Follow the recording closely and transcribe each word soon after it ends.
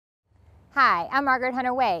Hi, I'm Margaret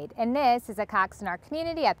Hunter Wade, and this is a Cox in Our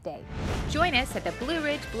Community update. Join us at the Blue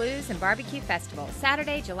Ridge Blues and Barbecue Festival,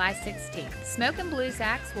 Saturday, July 16th. Smoke and Blues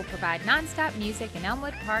acts will provide nonstop music in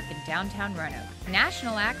Elmwood Park in downtown Roanoke.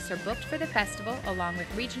 National acts are booked for the festival, along with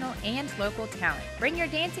regional and local talent. Bring your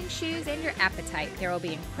dancing shoes and your appetite. There will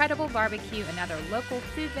be incredible barbecue and other local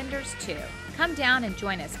food vendors, too. Come down and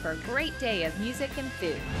join us for a great day of music and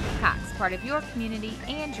food. Cox, part of your community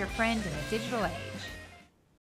and your friend in the digital age.